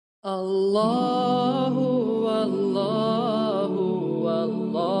Allahu, Allahu,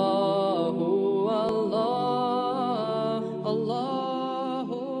 Allahu, Allah,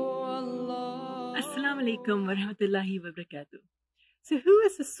 Allahu, Allah. Assalamu alaikum wa rahmatullahi wa barakatuh. So who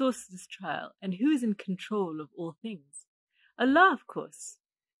is the source of this trial and who is in control of all things? Allah, of course.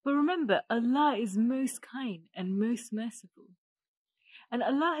 But remember, Allah is most kind and most merciful. And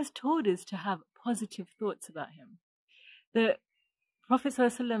Allah has told us to have positive thoughts about Him. The Prophet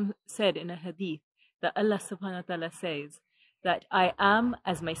ﷺ said in a hadith that Allah subhanahu wa ta'ala says that I am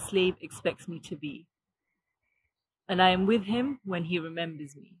as my slave expects me to be. And I am with him when he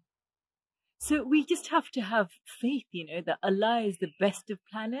remembers me. So we just have to have faith, that Allah is the best of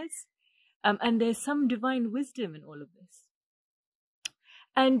planners. And there's some divine wisdom in all of this.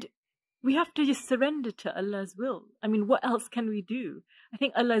 And we have to just surrender to Allah's will. I mean, what else can we do? I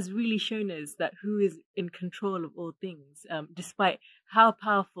think Allah has really shown us that who is in control of all things, despite how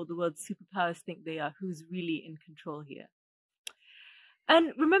powerful the world's superpowers think they are, who's really in control here.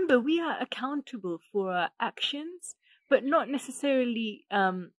 And remember, we are accountable for our actions, but not necessarily,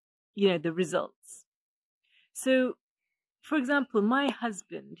 the results. So, for example, my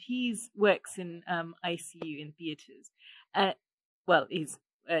husband, he works in ICU, in theatres. He's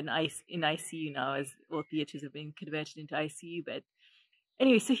in ICU now, as all theatres have been converted into ICU beds.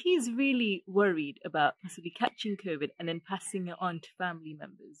 Anyway, so he's really worried about possibly catching COVID and then passing it on to family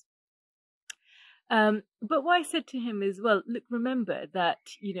members. But what I said to him is, well, look, remember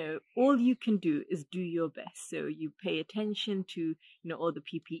that, all you can do is do your best. So you pay attention to, all the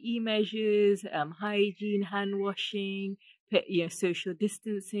PPE measures, hygiene, hand washing, social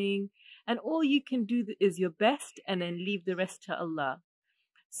distancing, and all you can do is your best and then leave the rest to Allah.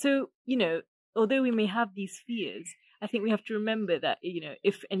 So, although we may have these fears, I think we have to remember that,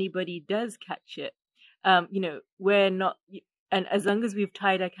 if anybody does catch it, we're not, and as long as we've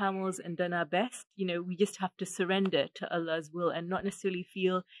tied our camels and done our best, we just have to surrender to Allah's will and not necessarily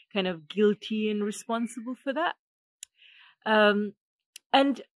feel kind of guilty and responsible for that.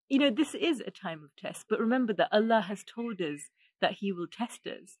 This is a time of test, but remember that Allah has told us that He will test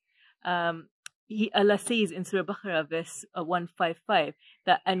us. Allah says in Surah Baqarah, verse 155,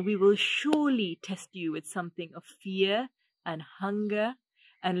 that, and we will surely test you with something of fear and hunger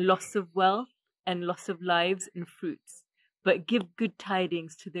and loss of wealth and loss of lives and fruits. But give good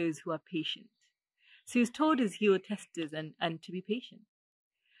tidings to those who are patient. So He's told us He will test us and to be patient.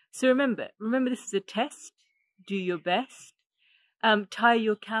 So remember this is a test. Do your best. Tie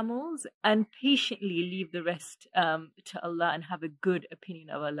your camels and patiently leave the rest to Allah and have a good opinion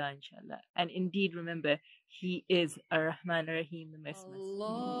of Allah, inshallah. And indeed, remember, He is Ar-Rahman Ar-Rahim, the most merciful.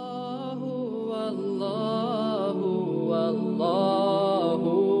 Allahu, Allahu,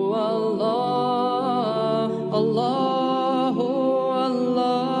 Allahu, Allah, Allahu,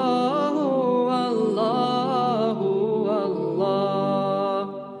 Allahu, Allahu, Allah,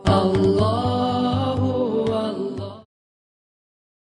 Allah.